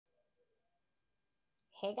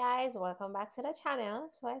Hey guys, welcome back to the channel.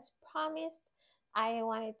 So as promised, I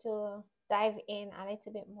wanted to dive in a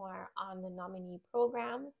little bit more on the nominee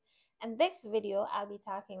programs. And this video, I'll be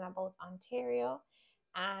talking about Ontario,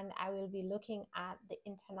 and I will be looking at the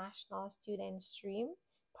international student stream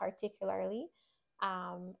particularly.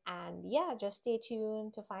 And yeah, just stay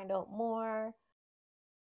tuned to find out more.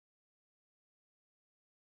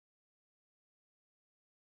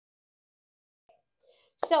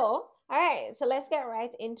 So, all right, so let's get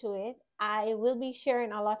right into it. I will be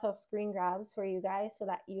sharing a lot of screen grabs for you guys so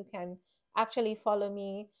that you can actually follow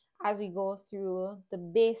me as we go through the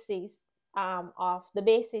basis of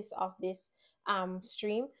this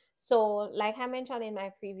stream. So, like I mentioned in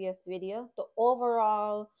my previous video,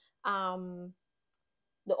 um,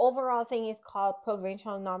 the overall thing is called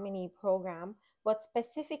provincial nominee program, but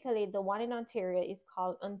specifically the one in Ontario is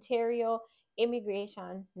called Ontario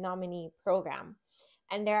Immigration Nominee Program.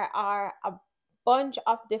 And there are a bunch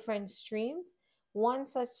of different streams. One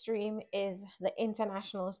such stream is the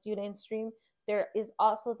international student stream. There is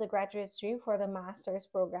also the graduate stream for the master's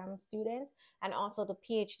program students and also the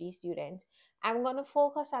PhD student. I'm going to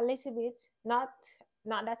focus a little bit, not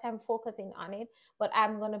that I'm focusing on it, but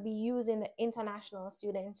I'm going to be using the international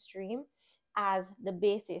student stream as the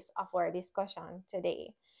basis of our discussion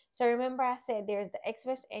today. So remember I said there's the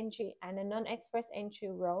express entry and the non-express entry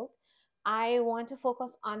route. I want to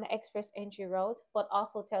focus on the express entry route, but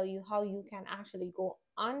also tell you how you can actually go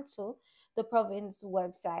onto the province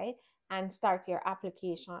website and start your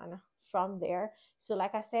application from there. So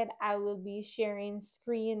like I said, I will be sharing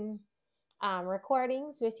screen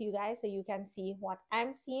recordings with you guys so you can see what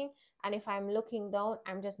I'm seeing. And if I'm looking down,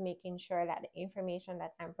 I'm just making sure that the information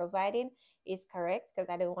that I'm providing is correct because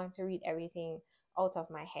I don't want to read everything out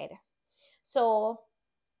of my head. So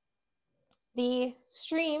the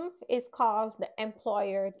stream is called the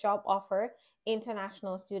Employer Job Offer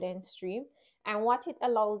International Student Stream. And what it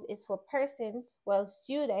allows is for persons, well,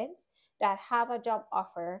 students that have a job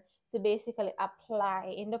offer to basically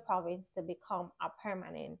apply in the province to become a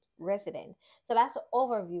permanent resident. So that's an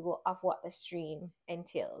overview of what the stream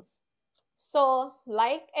entails. So,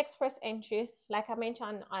 like express entry, like I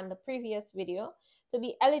mentioned on the previous video, to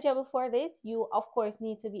be eligible for this, you of course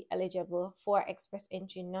need to be eligible for express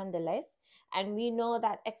entry nonetheless. And we know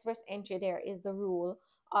that express entry, there is the rule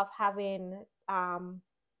of having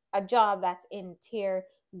a job that's in tier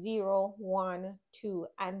 0, 1, 2,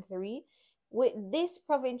 and 3. With this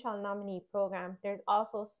provincial nominee program, there's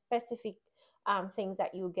also specific things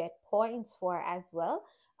that you get points for as well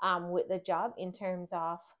with the job in terms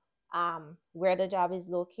of where the job is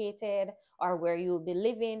located or where you'll be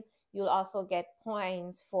living. You'll also get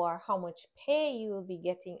points for how much pay you will be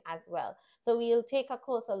getting as well. So we'll take a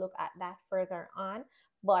closer look at that further on,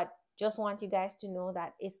 but just want you guys to know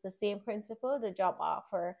that it's the same principle. The job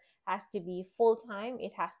offer has to be full-time.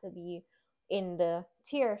 It has to be in the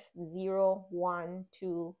tiers 0, 1,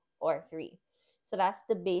 2, or 3. So that's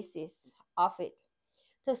the basis of it.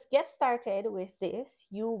 To get started with this,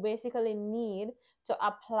 you basically need to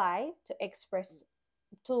apply to express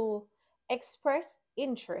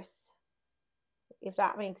interest, if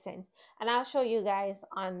that makes sense. And I'll show you guys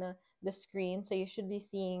on the screen. So you should be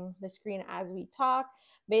seeing the screen as we talk.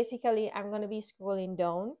 Basically, I'm going to be scrolling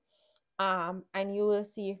down and you will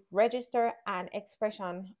see register and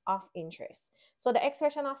expression of interest. So the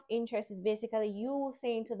expression of interest is basically you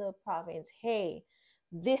saying to the province, hey,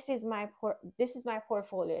 this is my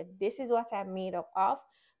portfolio. This is what I'm made up of.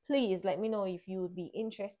 Please let me know if you would be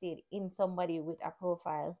interested in somebody with a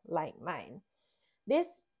profile like mine.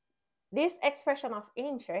 This expression of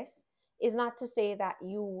interest is not to say that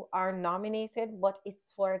you are nominated, but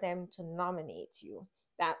it's for them to nominate you.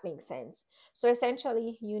 That makes sense. So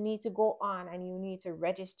essentially, you need to go on and you need to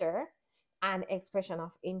register an expression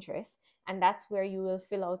of interest, and that's where you will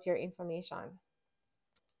fill out your information.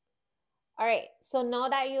 All right, so now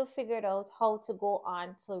that you've figured out how to go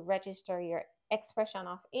on to register your expression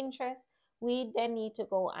of interest, we then need to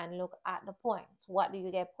go and look at the points. What do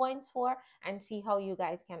you get points for, and see how you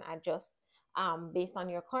guys can adjust based on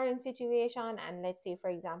your current situation. And let's say, for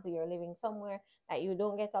example, you're living somewhere that you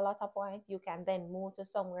don't get a lot of points, you can then move to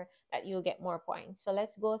somewhere that you'll get more points. So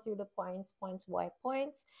let's go through the points by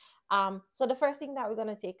points. So the first thing that we're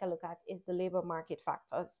going to take a look at is the labor market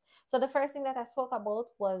factors. So the first thing that I spoke about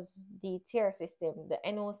was the tier system, the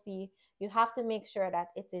NOC. You have to make sure that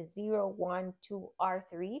it's a 0, 1, 2, or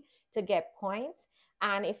 3 to get points.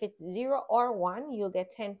 And if it's 0 or 1, you'll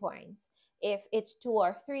get 10 points. If it's 2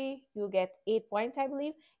 or 3, you'll get 8 points, I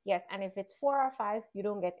believe. Yes, and if it's 4 or 5, you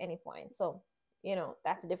don't get any points. So, you know,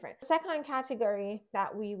 that's different. The second category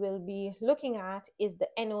that we will be looking at is the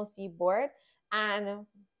NOC board. And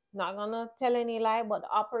not gonna tell any lie, but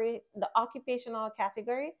the occupational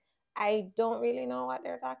category, I don't really know what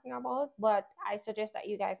they're talking about, but I suggest that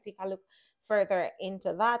you guys take a look further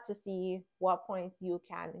into that to see what points you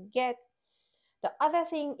can get. The other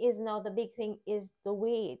thing is, now the big thing is the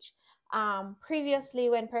wage. Previously,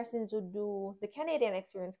 when persons would do the Canadian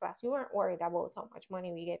experience class, we weren't worried about how much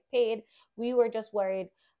money we get paid. We were just worried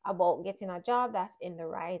about getting a job that's in the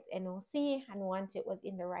right NOC. And once it was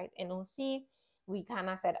in the right NOC, we kind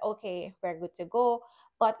of said, okay, we're good to go.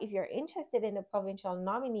 But if you're interested in the provincial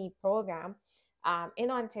nominee program in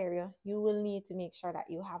Ontario, you will need to make sure that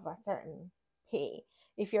you have a certain pay.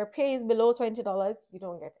 If your pay is below $20, you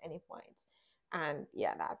don't get any points. And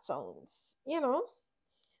yeah, that sounds,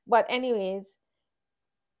 But anyways,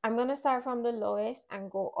 I'm gonna start from the lowest and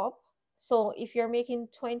go up. So if you're making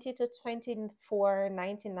 20 to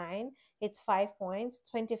 24.99, it's 5 points.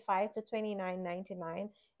 25 to 29.99,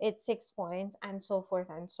 it's 6 points, and so forth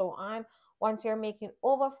and so on. Once you're making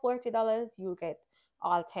over $40, you get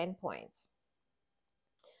all 10 points.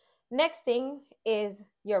 Next thing is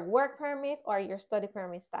your work permit or your study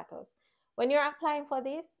permit status. When you're applying for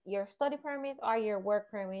this, your study permit or your work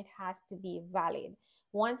permit has to be valid.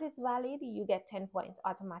 Once it's valid, you get 10 points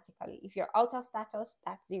automatically. If you're out of status,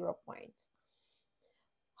 that's 0 points.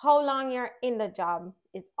 How long you're in the job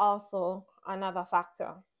is also another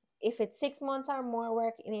factor. If it's 6 months or more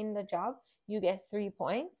working in the job, you get 3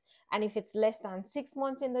 points. And if it's less than 6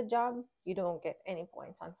 months in the job, you don't get any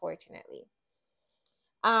points, unfortunately.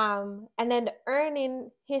 And then the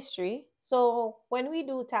earning history. So when we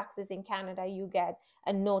do taxes in Canada, you get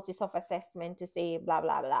a notice of assessment to say blah,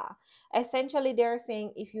 blah, blah. Essentially, they're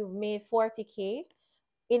saying if you've made 40K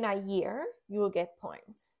in a year, you will get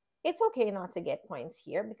points. It's okay not to get points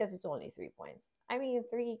here because it's only 3 points. I mean,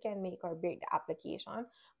 3 can make or break the application,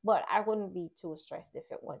 but I wouldn't be too stressed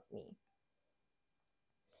if it was me.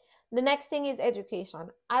 The next thing is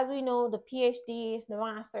education. As we know, the PhD, the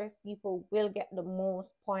master's people will get the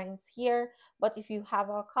most points here. But if you have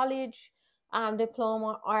a college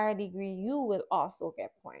diploma or a degree, you will also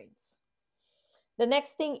get points. The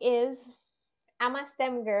next thing is, I'm a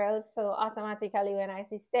STEM girl, so automatically when I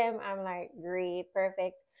see STEM, I'm like, great,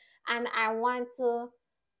 perfect. And I want to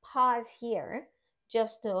pause here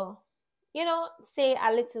just to, say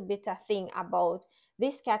a little bit of thing about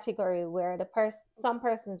this category where some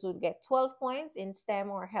persons would get 12 points in STEM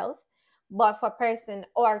or health, but for person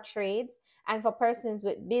or trades, and for persons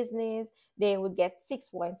with business, they would get 6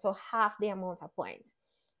 points, so half the amount of points.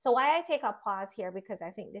 So why I take a pause here, because I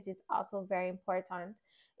think this is also very important,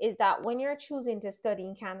 is that when you're choosing to study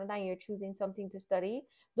in Canada, you're choosing something to study,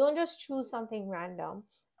 don't just choose something random.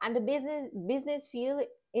 And the business field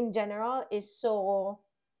in general is so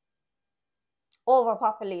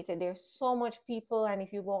overpopulated. There's so much people, and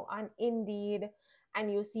if you go on Indeed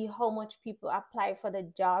and you see how much people apply for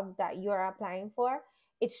the jobs that you're applying for,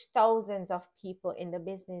 it's thousands of people in the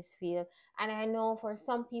business field. And I know for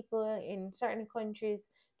some people in certain countries,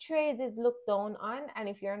 trades is looked down on, and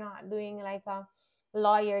if you're not doing like a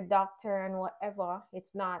lawyer, doctor, and whatever,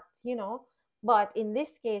 it's not, but in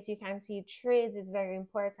this case, you can see trades is very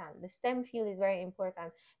important. The STEM field is very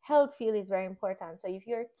important. Health field is very important. So if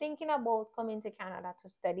you're thinking about coming to Canada to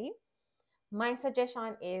study, my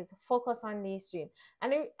suggestion is focus on these three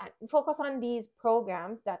and focus on these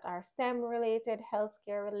programs that are STEM related,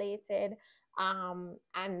 healthcare related,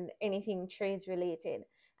 and anything trades related.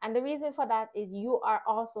 And the reason for that is you are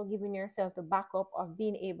also giving yourself the backup of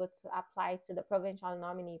being able to apply to the provincial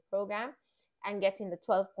nominee program and getting the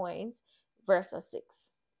 12 points versus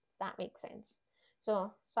 6. That makes sense.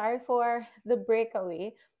 So sorry for the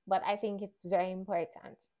breakaway, but I think it's very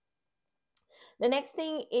important. The next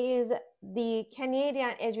thing is the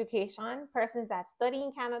Canadian education, persons that study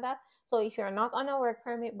in Canada. So if you're not on a work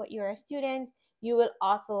permit, but you're a student, you will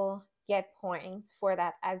also get points for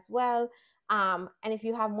that as well. And if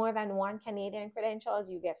you have more than one Canadian credentials,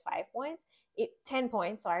 you get 5 points, 10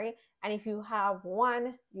 points, sorry. And if you have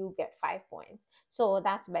one, you get 5 points. So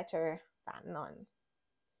that's better than none.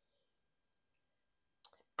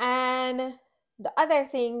 And the other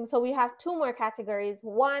thing, so we have 2 more categories.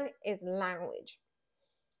 One is language.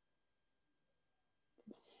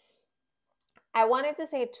 I wanted to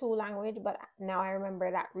say 2 language, but now I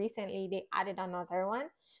remember that recently they added another one.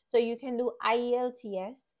 So you can do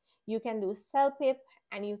IELTS, you can do CELPIP,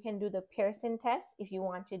 and you can do the Pearson test if you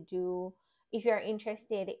want to do, if you're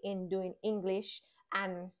interested in doing English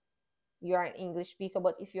and you're an English speaker.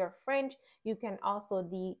 But if you're French, you can also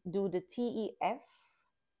do the TEF.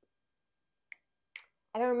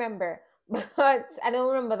 I don't remember, but I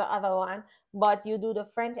don't remember the other one. But you do the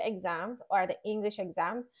French exams or the English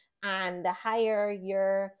exams, and the higher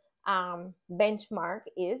your benchmark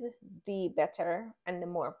is, the better and the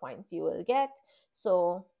more points you will get.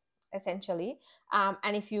 So essentially,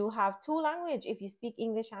 and if you have two language, if you speak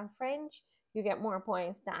English and French, you get more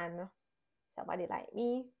points than somebody like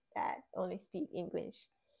me that only speak English.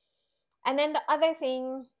 And then the other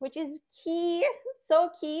thing, which is key, so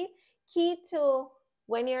key to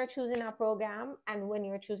when you're choosing a program and when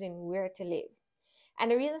you're choosing where to live.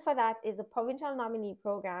 And the reason for that is the provincial nominee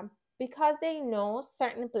program, because they know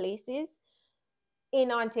certain places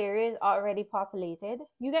in Ontario is already populated,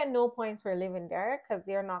 you get no points for living there because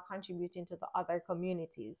they're not contributing to the other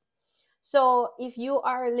communities. So if you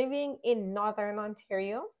are living in Northern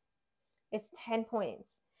Ontario, it's 10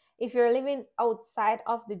 points. If you're living outside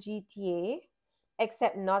of the GTA,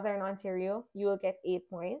 except Northern Ontario, you will get 8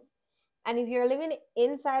 points. And if you're living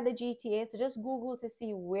inside the GTA, so just Google to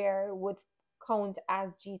see where it would count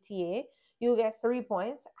as GTA, you'll get 3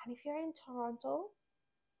 points. And if you're in Toronto,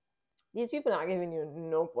 these people are giving you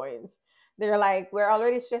no points. They're like, we're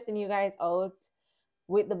already stressing you guys out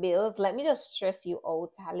with the bills. Let me just stress you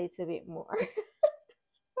out a little bit more.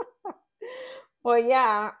 But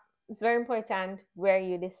yeah, it's very important where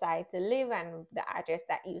you decide to live and the address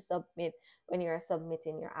that you submit when you're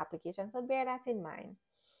submitting your application. So bear that in mind.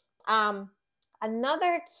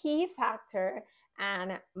 Another key factor,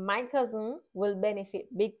 and my cousin will benefit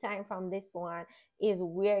big time from this one, is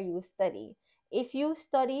where you study. If you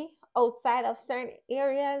study outside of certain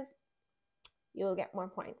areas, you'll get more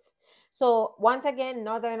points. So once again,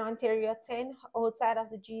 Northern Ontario 10, outside of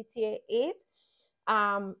the GTA 8,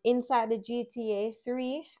 inside the GTA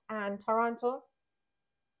 3, and Toronto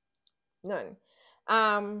none.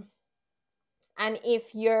 And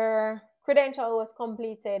if your credential was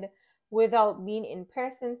completed without being in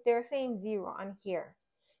person, they're saying 0 on here.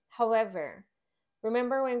 However,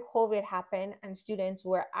 remember when COVID happened and students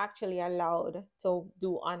were actually allowed to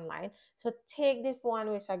do online? So take this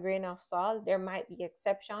one with a grain of salt. There might be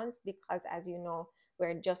exceptions because, as you know,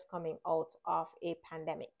 we're just coming out of a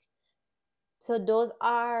pandemic. So those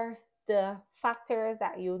are the factors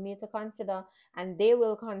that you need to consider, and they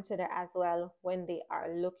will consider as well when they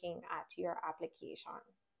are looking at your application.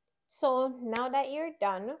 So now that you're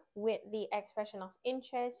done with the expression of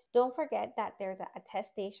interest, don't forget that there's an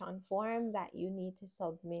attestation form that you need to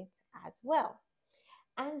submit as well.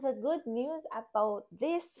 And the good news about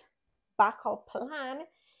this backup plan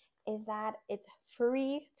is that it's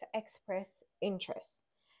free to express interest.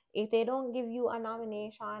 If they don't give you a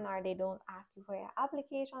nomination, or they don't ask you for your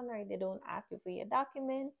application, or they don't ask you for your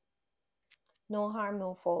documents, no harm,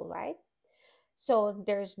 no foul, right? So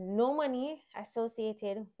there's no money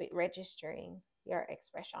associated with registering your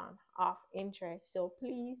expression of interest. So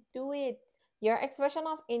please do it. Your expression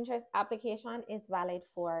of interest application is valid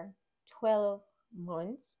for 12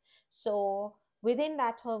 months. So within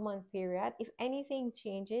that 12-month period, if anything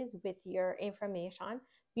changes with your information,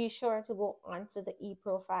 be sure to go onto the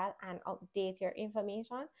e-profile and update your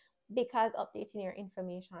information, because updating your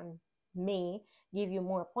information may give you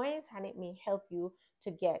more points and it may help you to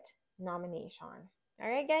get nomination. All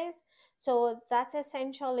right, guys. So that's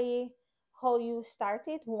essentially how you start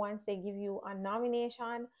it. Once they give you a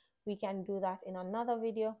nomination, we can do that in another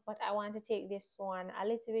video, but I want to take this one a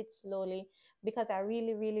little bit slowly because I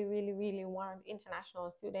really want international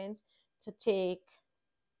students to take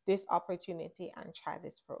this opportunity and try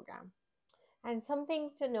this program. And something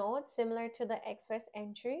to note, similar to the express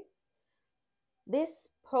entry, this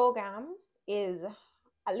program is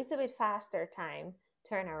a little bit faster time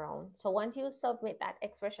turnaround. So once you submit that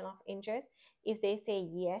expression of interest, if they say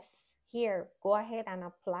yes, here, go ahead and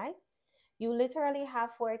apply, you literally have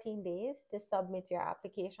 14 days to submit your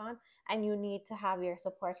application, and you need to have your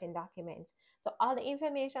supporting documents. So all the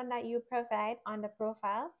information that you provide on the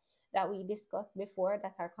profile that we discussed before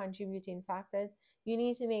that are contributing factors, you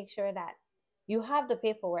need to make sure that you have the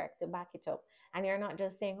paperwork to back it up. And you're not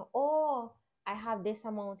just saying, oh, I have this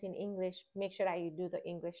amount in English. Make sure that you do the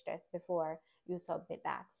English test before you submit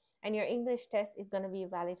that. And your English test is going to be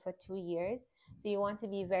valid for 2 years. So you want to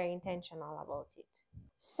be very intentional about it.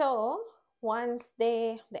 So once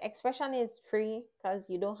the expression is free because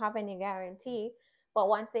you don't have any guarantee, but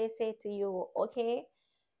once they say to you, okay,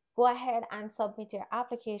 go ahead and submit your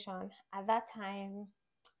application, at that time,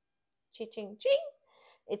 ching ching,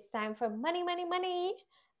 it's time for money.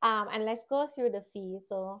 And let's go through the fees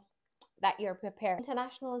so that you're prepared.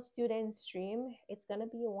 International student stream, it's gonna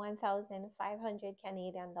be 1,500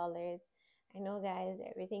 Canadian dollars. I know, guys,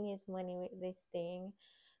 everything is money with this thing,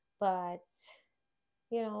 but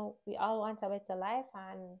you know, we all want a better life,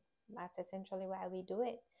 and That's essentially why we do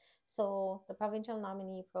it. So the provincial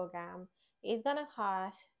nominee program is gonna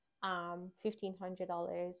cost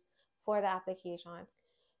 $1,500 for the application.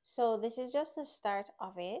 So this is just the start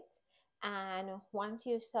of it. And once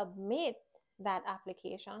you submit that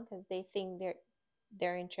application, because they think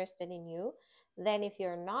they're interested in you, then if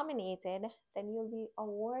you're nominated, then you'll be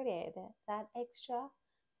awarded that extra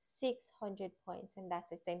 600 points. And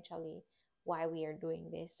that's essentially why we are doing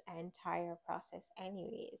this entire process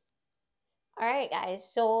anyways. All right,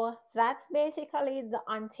 guys. So that's basically the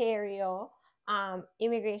Ontario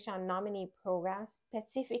immigration nominee program,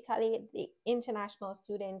 specifically the international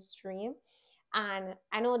student stream. And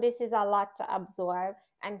I know this is a lot to absorb,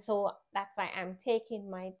 and so that's why I'm taking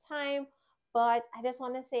my time. But I just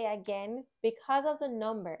want to say again, because of the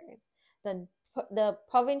numbers, the the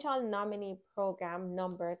provincial nominee program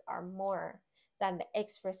numbers are more than the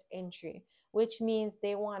express entry, which means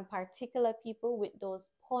they want particular people with those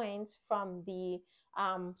points from the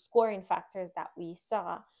scoring factors that we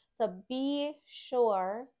saw. So be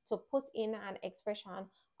sure to put in an expression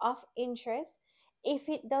of interest. If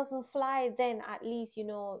it doesn't fly, then at least you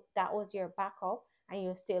know that was your backup and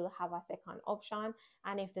you still have a second option.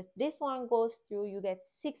 And if this one goes through, you get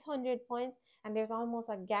 600 points, and there's almost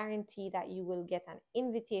a guarantee that you will get an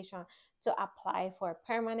invitation to apply for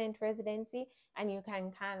permanent residency, and you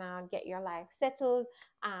can kind of get your life settled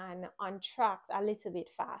and on track a little bit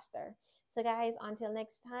faster. So guys, until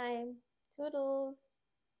next time, toodles.